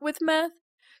caught with meth.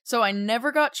 So I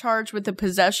never got charged with a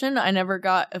possession. I never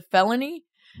got a felony.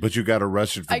 But you got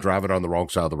arrested for driving on the wrong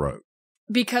side of the road.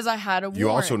 Because I had a warrant. You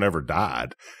also never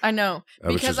died. I know.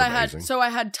 Because I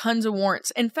had tons of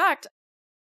warrants. In fact,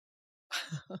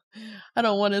 I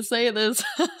don't want to say this.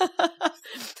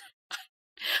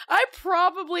 I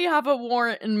probably have a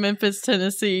warrant in Memphis,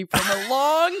 Tennessee from a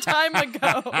long time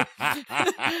ago.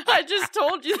 I just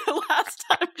told you the last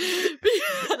time.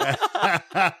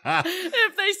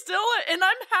 If they still, and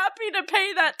I'm happy to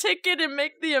pay that ticket and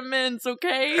make the amends,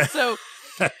 okay? So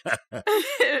if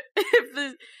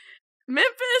the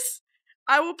Memphis,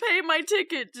 I will pay my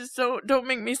ticket, just don't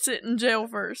make me sit in jail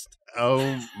first.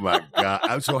 Oh my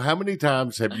God. So how many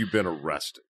times have you been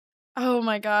arrested? Oh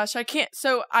my gosh, I can't.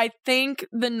 So I think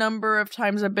the number of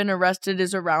times I've been arrested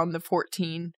is around the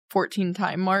 14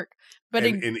 time mark. But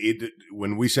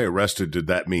when we say arrested, did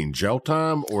that mean jail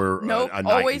time or nope, a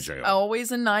night in jail?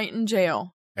 Always a night in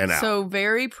jail. And out. So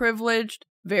very privileged,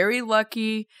 very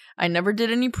lucky. I never did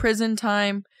any prison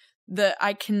time.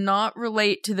 I cannot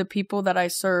relate to the people that I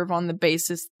serve on the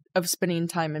basis of spending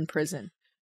time in prison.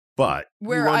 But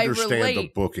you understand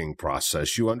the booking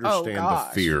process. You understand the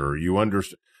fear.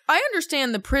 I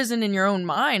understand the prison in your own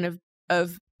mind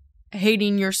of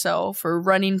hating yourself or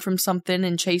running from something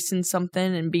and chasing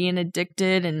something and being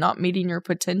addicted and not meeting your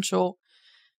potential.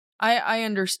 I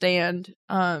understand.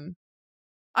 I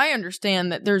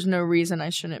understand that there's no reason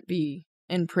I shouldn't be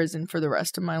in prison for the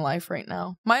rest of my life right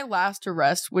now. My last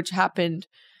arrest, which happened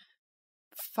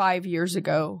 5 years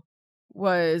ago,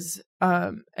 was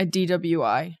a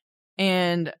DWI.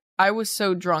 And I was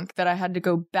so drunk that I had to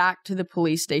go back to the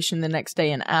police station the next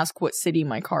day and ask what city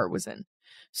my car was in.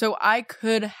 So I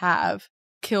could have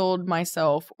killed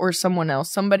myself or someone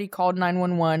else. Somebody called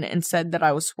 911 and said that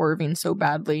I was swerving so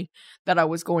badly that I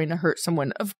was going to hurt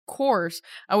someone. Of course,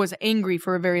 I was angry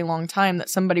for a very long time that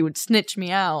somebody would snitch me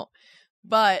out.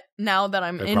 But now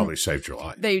that They probably saved your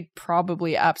life. They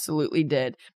probably absolutely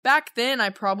did. Back then, I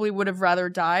probably would have rather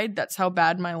died. That's how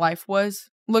bad my life was.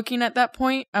 Looking at that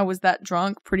point, I was that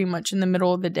drunk pretty much in the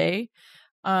middle of the day.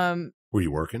 Were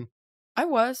you working? I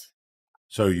was.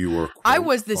 So you were I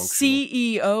was the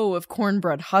CEO of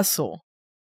Cornbread Hustle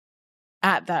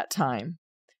at that time.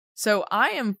 So I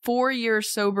am 4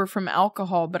 years sober from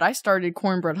alcohol, but I started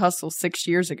Cornbread Hustle 6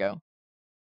 years ago.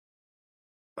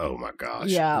 Oh my gosh.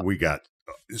 Yeah. We got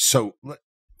so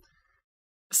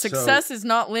success is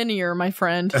not linear, my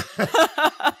friend.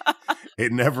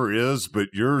 It never is, but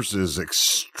yours is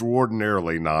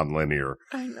extraordinarily nonlinear.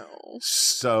 I know.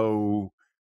 So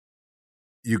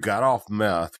you got off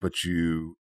meth, but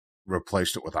you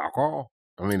replaced it with alcohol?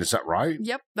 I mean, is that right?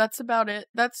 Yep, that's about it.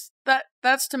 That's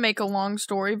to make a long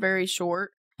story very short.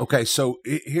 Okay, so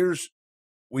here's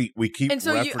we keep and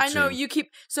so referencing. I know you keep.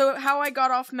 So how I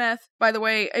got off meth, by the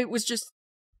way, it was just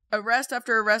arrest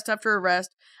after arrest after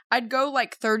arrest. I'd go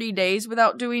like 30 days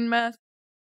without doing meth,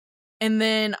 and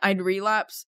then I'd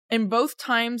relapse. And both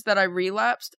times that I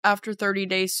relapsed after 30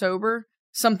 days sober,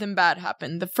 something bad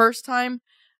happened. The first time,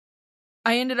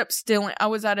 I ended up stealing. I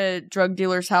was at a drug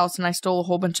dealer's house and I stole a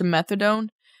whole bunch of methadone,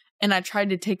 and I tried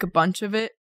to take a bunch of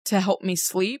it to help me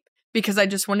sleep because I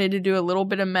just wanted to do a little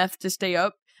bit of meth to stay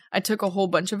up. I took a whole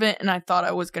bunch of it and I thought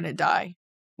I was going to die.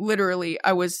 Literally,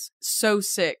 I was so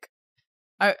sick.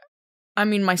 I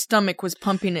mean, my stomach was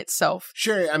pumping itself.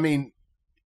 Cheri, I mean,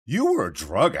 you were a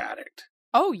drug addict.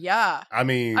 Oh, yeah. I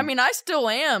mean, I still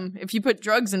am if you put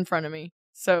drugs in front of me.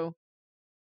 So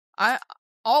I'll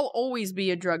always be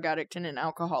a drug addict and an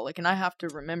alcoholic, and I have to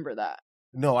remember that.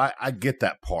 No, I get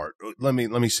that part. Let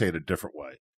me say it a different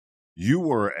way. You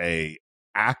were a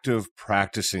active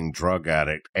practicing drug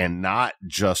addict and not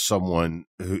just someone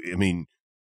who, I mean,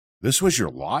 this was your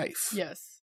life.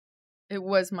 Yes. It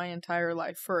was my entire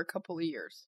life for a couple of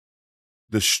years.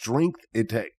 The strength it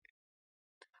takes.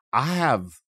 I have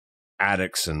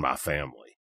addicts in my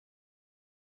family,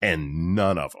 and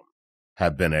none of them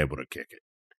have been able to kick it.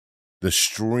 The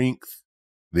strength,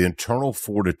 the internal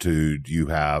fortitude you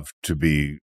have to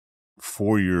be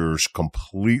 4 years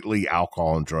completely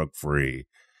alcohol and drug free.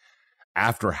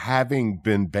 after having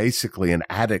been basically an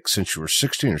addict since you were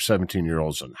 16 or 17 years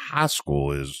old in high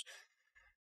school is,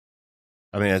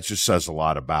 I mean, it just says a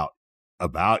lot about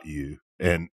you.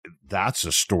 And that's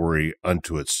a story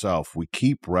unto itself. We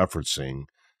keep referencing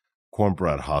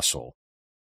Cornbread Hustle.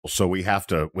 So we have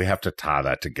to tie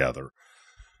that together.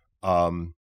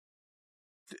 Tell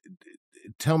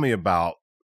me about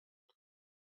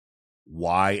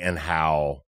why and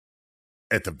how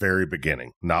at the very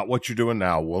beginning, not what you're doing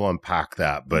now. We'll unpack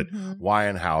that, but why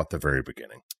and how at the very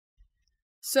beginning.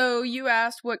 So you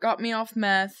asked what got me off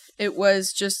meth. It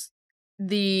was just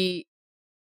the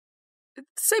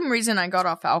same reason I got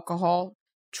off alcohol.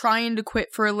 Trying to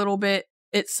quit for a little bit,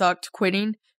 it sucked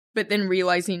quitting, but then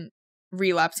realizing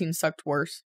relapsing sucked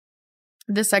worse.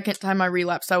 The second time I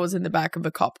relapsed, I was in the back of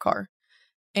a cop car.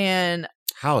 And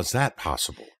how is that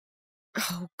possible?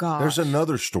 Oh, God. There's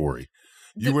another story.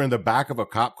 You were in the back of a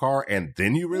cop car and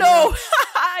then you relapsed? No,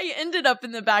 I ended up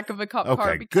in the back of a cop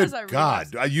car because I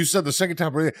relapsed. God. You said the second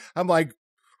time. I'm like,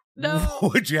 no.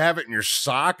 Would you have it in your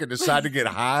sock and decide to get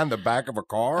high in the back of a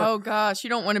car? Oh, gosh. You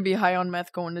don't want to be high on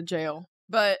meth going to jail.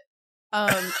 But,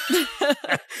 oh,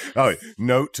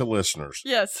 note to listeners.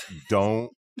 Yes.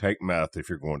 Don't take meth if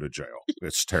you're going to jail.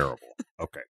 It's terrible.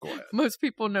 Okay, go ahead. Most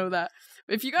people know that.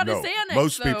 If you got a Xanax,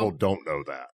 most people don't know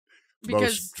that. Because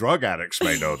most drug addicts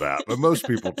may know that, but most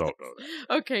people don't know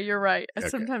that. Okay, you're right. Okay.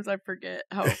 Sometimes I forget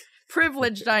how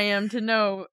privileged I am to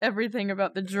know everything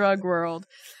about the drug world.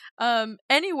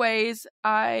 Anyways,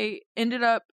 I ended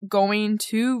up going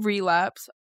to relapse,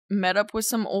 met up with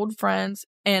some old friends,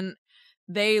 and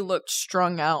they looked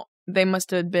strung out. They must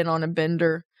have been on a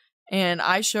bender. And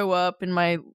I show up in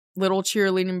my little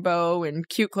cheerleading bow and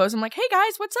cute clothes. I'm like, hey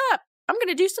guys, what's up? I'm going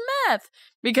to do some meth.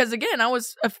 Because again, I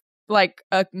was like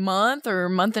a month or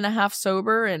month and a half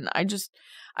sober. And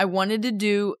I wanted to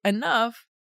do enough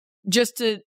just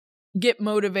to get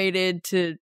motivated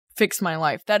to fix my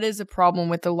life. That is a problem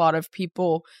with a lot of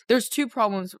people. There's two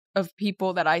problems of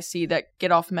people that I see that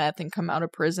get off meth and come out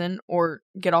of prison or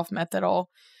get off meth at all.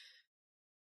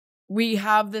 We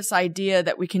have this idea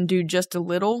that we can do just a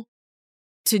little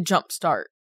to jumpstart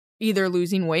either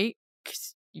losing weight,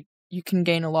 because you can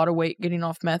gain a lot of weight getting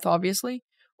off meth, obviously,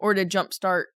 or to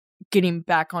jumpstart getting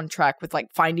back on track with like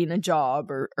finding a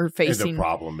job or facing. And the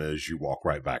problem is you walk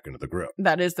right back into the grip.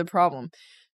 That is the problem.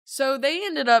 So they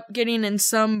ended up getting in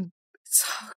some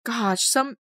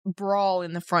brawl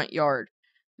in the front yard.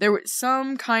 There was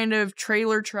some kind of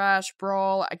trailer trash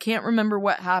brawl. I can't remember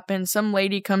what happened. Some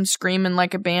lady comes screaming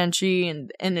like a banshee,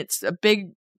 and it's a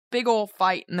big old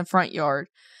fight in the front yard.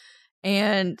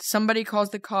 And somebody calls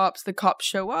the cops. The cops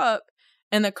show up,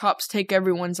 and the cops take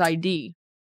everyone's ID.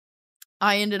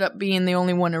 I ended up being the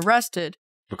only one arrested.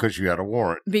 Because you had a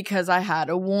warrant. Because I had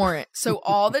a warrant. So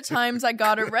all the times I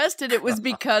got arrested, it was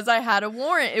because I had a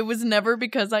warrant. It was never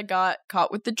because I got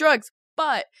caught with the drugs.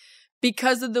 But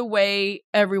because of the way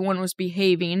everyone was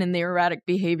behaving and the erratic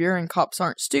behavior, and cops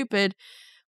aren't stupid,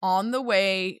 on the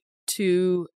way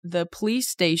to the police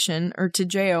station or to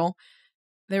jail,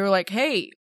 they were like, hey,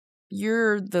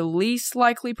 you're the least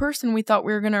likely person we thought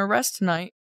we were going to arrest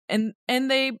tonight. And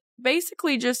they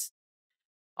basically just,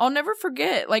 I'll never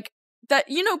forget, like, that,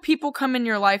 people come in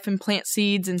your life and plant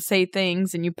seeds and say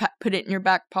things, and you put it in your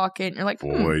back pocket, and you're like,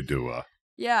 boy, do I.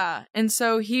 Yeah. And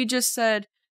so he just said,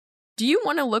 do you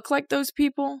want to look like those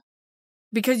people?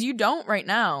 Because you don't right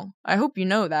now. I hope you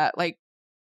know that. Like,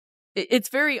 it's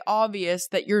very obvious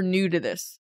that you're new to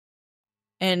this.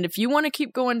 And if you want to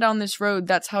keep going down this road,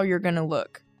 that's how you're going to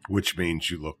look. Which means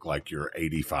you look like you're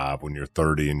 85 when you're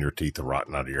 30 and your teeth are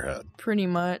rotting out of your head. Pretty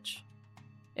much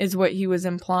is what he was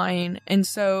implying. And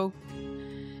so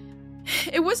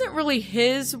it wasn't really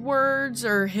his words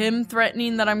or him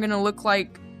threatening that I'm going to look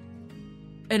like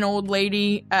an old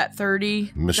lady at 30.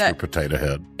 Mr. Potato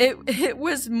Head. It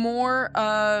was more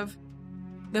of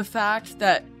the fact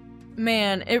that,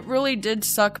 man, it really did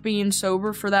suck being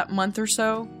sober for that month or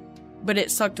so, but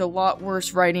it sucked a lot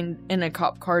worse riding in a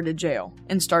cop car to jail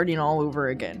and starting all over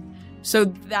again. So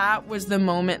that was the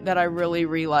moment that I really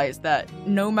realized that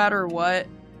no matter what,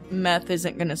 meth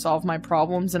isn't going to solve my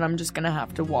problems, and I'm just going to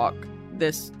have to walk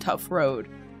this tough road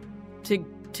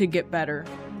to get better.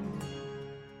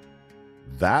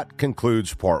 That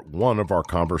concludes part 1 of our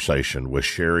conversation with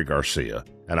Cheri Garcia,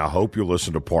 and I hope you'll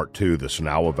listen to part 2 that's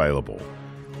now available.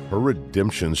 Her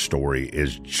redemption story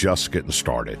is just getting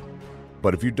started.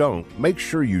 But if you don't, make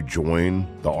sure you join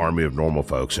the Army of Normal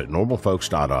Folks at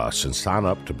normalfolks.us and sign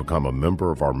up to become a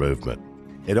member of our movement.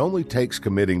 It only takes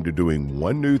committing to doing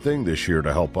one new thing this year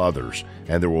to help others,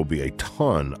 and there will be a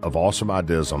ton of awesome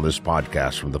ideas on this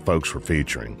podcast from the folks we're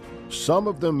featuring. Some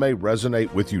of them may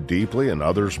resonate with you deeply and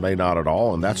others may not at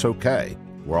all, and that's okay.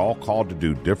 We're all called to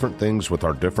do different things with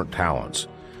our different talents.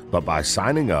 But by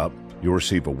signing up, you'll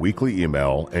receive a weekly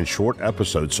email and short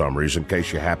episode summaries in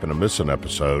case you happen to miss an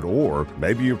episode, or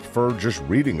maybe you prefer just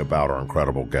reading about our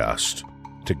incredible guests.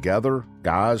 Together,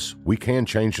 guys, we can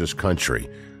change this country,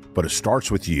 but it starts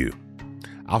with you.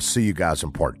 I'll see you guys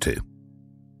in part 2.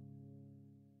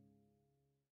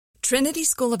 Trinity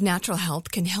School of Natural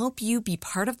Health can help you be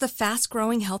part of the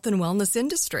fast-growing health and wellness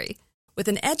industry. With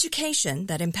an education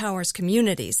that empowers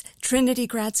communities, Trinity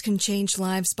grads can change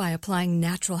lives by applying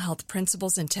natural health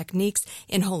principles and techniques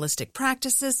in holistic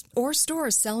practices or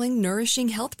stores selling nourishing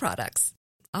health products.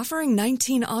 Offering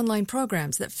 19 online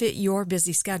programs that fit your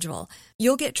busy schedule,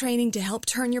 you'll get training to help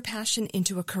turn your passion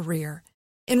into a career.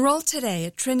 Enroll today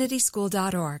at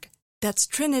trinityschool.org. That's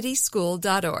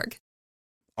trinityschool.org.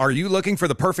 Are you looking for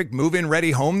the perfect move-in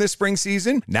ready home this spring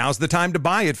season? Now's the time to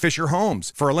buy at Fisher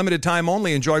Homes. For a limited time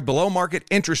only, enjoy below-market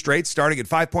interest rates starting at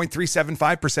 5.375%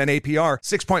 APR,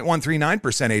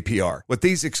 6.139% APR. With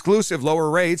these exclusive lower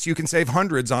rates, you can save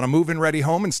hundreds on a move-in ready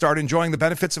home and start enjoying the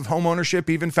benefits of homeownership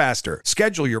even faster.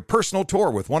 Schedule your personal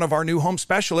tour with one of our new home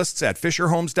specialists at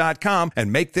FisherHomes.com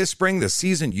and make this spring the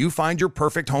season you find your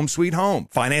perfect home sweet home.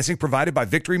 Financing provided by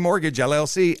Victory Mortgage,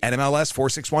 LLC, NMLS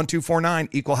 461249,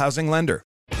 Equal Housing Lender.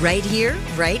 Right here,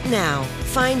 right now.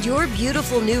 Find your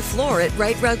beautiful new floor at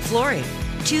Right Rug Flooring.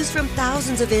 Choose from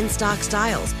thousands of in-stock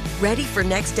styles, ready for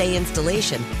next day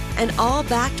installation, and all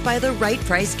backed by the right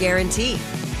price guarantee.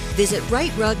 Visit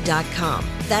rightrug.com.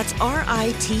 That's RITERUG.com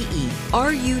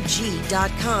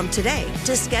today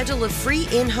to schedule a free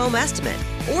in-home estimate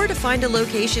or to find a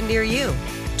location near you.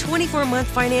 24-month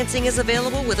financing is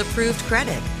available with approved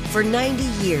credit. For 90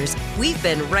 years, we've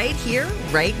been right here,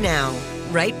 right now.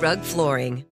 Right Rug Flooring.